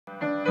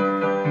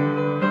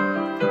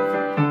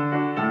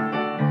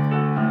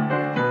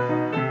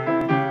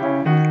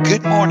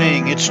Good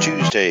morning. It's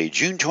Tuesday,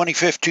 June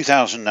 25th,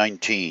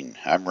 2019.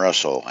 I'm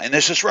Russell, and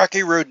this is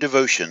Rocky Road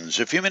Devotions,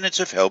 a few minutes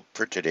of help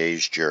for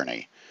today's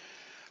journey.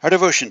 Our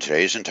devotion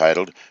today is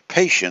entitled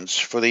Patience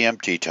for the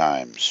Empty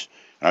Times,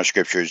 and our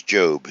scripture is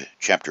Job,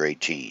 chapter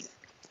 18.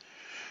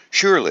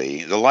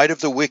 Surely the light of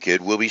the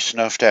wicked will be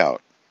snuffed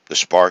out. The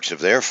sparks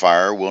of their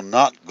fire will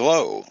not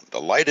glow.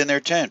 The light in their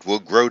tent will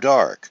grow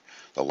dark.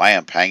 The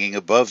lamp hanging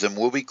above them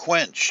will be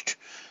quenched.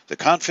 The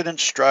confident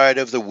stride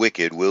of the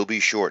wicked will be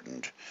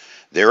shortened.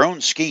 Their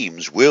own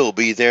schemes will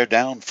be their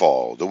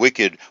downfall. The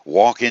wicked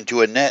walk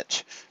into a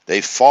net. They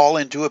fall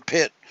into a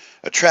pit.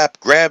 A trap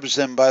grabs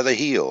them by the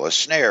heel. A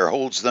snare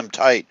holds them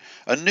tight.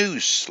 A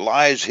noose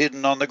lies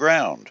hidden on the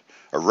ground.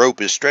 A rope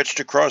is stretched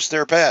across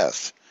their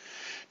path.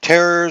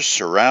 Terrors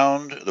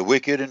surround the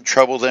wicked and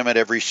trouble them at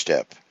every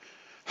step.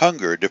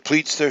 Hunger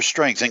depletes their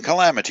strength, and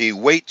calamity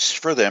waits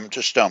for them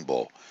to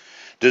stumble.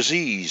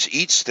 Disease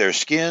eats their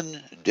skin,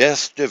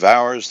 death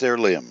devours their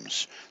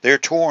limbs. They are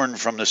torn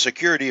from the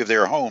security of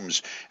their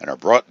homes and are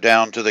brought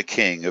down to the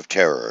king of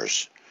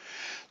terrors.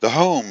 The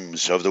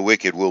homes of the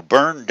wicked will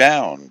burn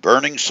down.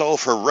 Burning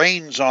sulfur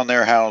rains on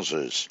their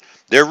houses.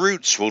 Their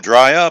roots will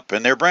dry up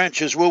and their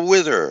branches will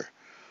wither.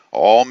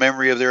 All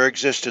memory of their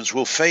existence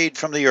will fade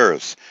from the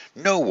earth.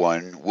 No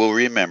one will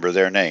remember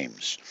their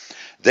names.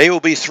 They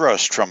will be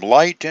thrust from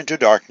light into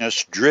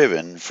darkness,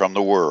 driven from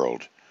the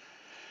world.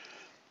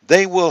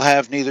 They will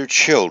have neither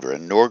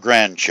children nor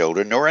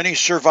grandchildren nor any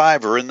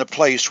survivor in the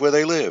place where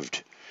they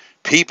lived.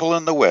 People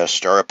in the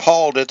West are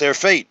appalled at their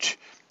fate.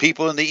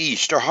 People in the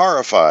East are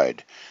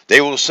horrified. They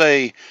will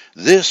say,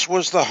 "This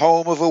was the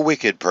home of a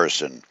wicked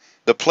person,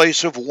 the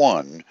place of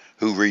one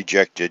who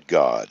rejected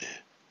God."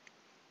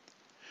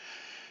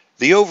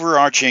 The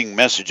overarching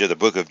message of the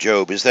book of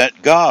Job is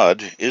that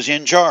God is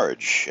in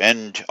charge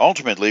and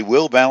ultimately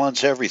will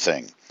balance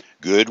everything.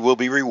 Good will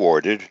be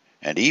rewarded,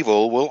 and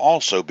evil will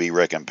also be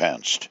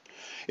recompensed.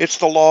 It's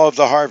the law of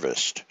the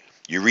harvest.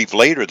 You reap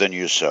later than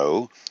you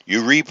sow,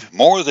 you reap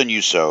more than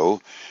you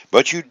sow,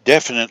 but you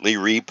definitely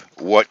reap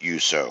what you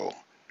sow.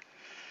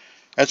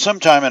 At some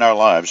time in our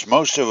lives,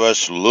 most of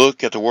us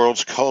look at the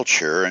world's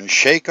culture and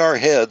shake our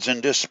heads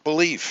in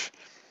disbelief.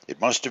 It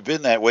must have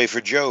been that way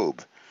for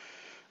Job.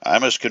 I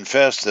must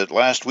confess that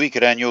last week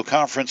at annual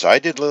conference, I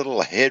did a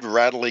little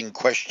head-rattling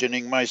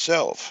questioning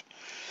myself.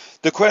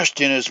 The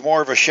question is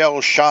more of a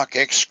shell-shock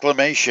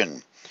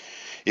exclamation.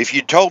 If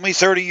you'd told me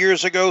 30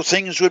 years ago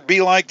things would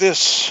be like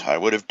this, I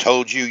would have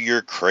told you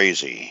you're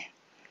crazy.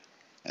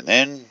 And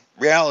then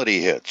reality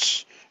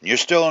hits. And you're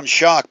still in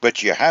shock,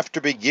 but you have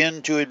to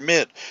begin to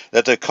admit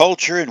that the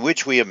culture in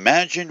which we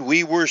imagined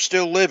we were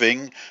still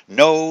living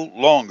no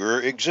longer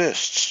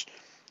exists.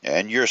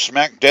 And you're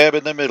smack dab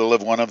in the middle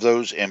of one of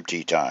those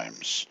empty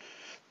times.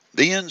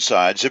 The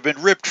insides have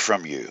been ripped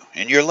from you,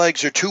 and your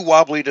legs are too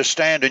wobbly to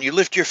stand, and you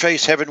lift your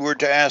face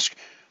heavenward to ask,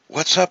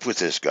 "What's up with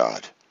this,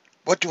 God?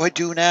 What do I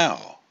do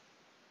now?"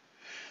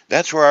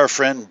 That's where our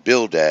friend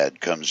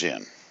Bildad comes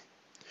in.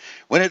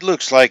 When it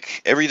looks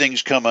like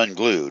everything's come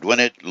unglued, when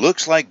it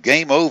looks like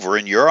game over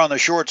and you're on the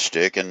short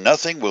stick and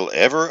nothing will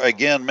ever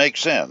again make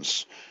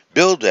sense,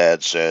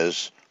 Bildad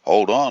says,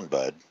 "Hold on,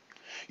 bud.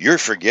 You're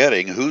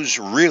forgetting who's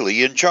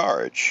really in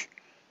charge.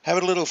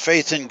 Have a little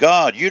faith in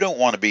God. You don't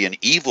want to be an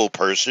evil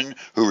person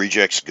who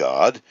rejects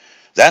God.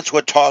 That's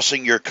what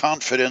tossing your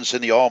confidence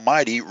in the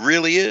Almighty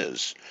really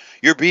is.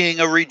 You're being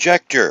a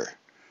rejecter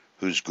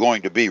who's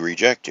going to be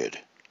rejected."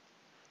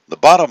 The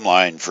bottom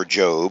line for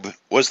Job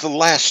was the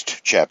last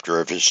chapter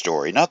of his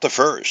story, not the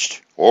first,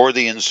 or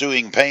the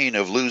ensuing pain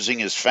of losing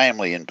his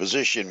family and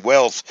position,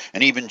 wealth,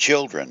 and even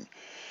children.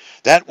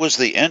 That was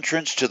the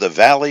entrance to the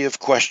valley of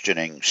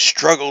questioning,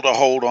 struggle to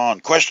hold on,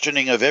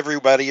 questioning of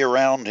everybody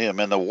around him,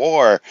 and the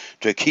war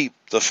to keep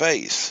the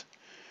faith.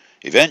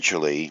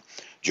 Eventually,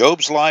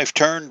 Job's life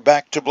turned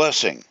back to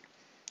blessing.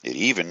 It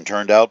even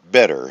turned out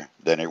better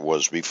than it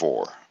was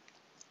before.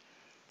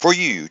 For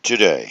you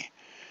today,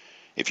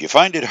 if you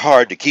find it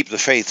hard to keep the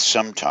faith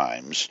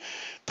sometimes,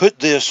 put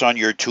this on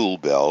your tool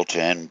belt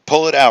and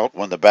pull it out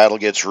when the battle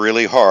gets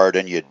really hard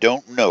and you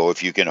don't know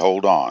if you can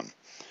hold on.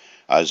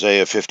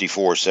 Isaiah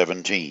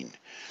 54:17.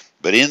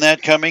 But in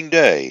that coming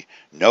day,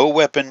 no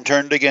weapon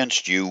turned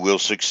against you will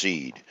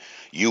succeed.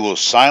 You will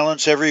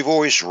silence every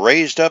voice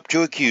raised up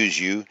to accuse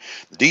you.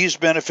 These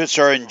benefits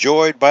are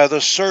enjoyed by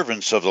the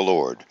servants of the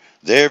Lord.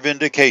 Their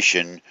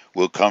vindication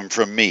will come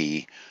from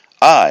me.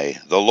 I,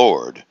 the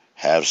Lord,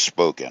 have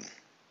spoken.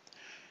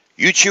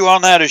 You chew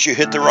on that as you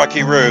hit the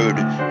rocky road.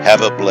 Have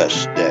a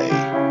blessed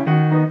day.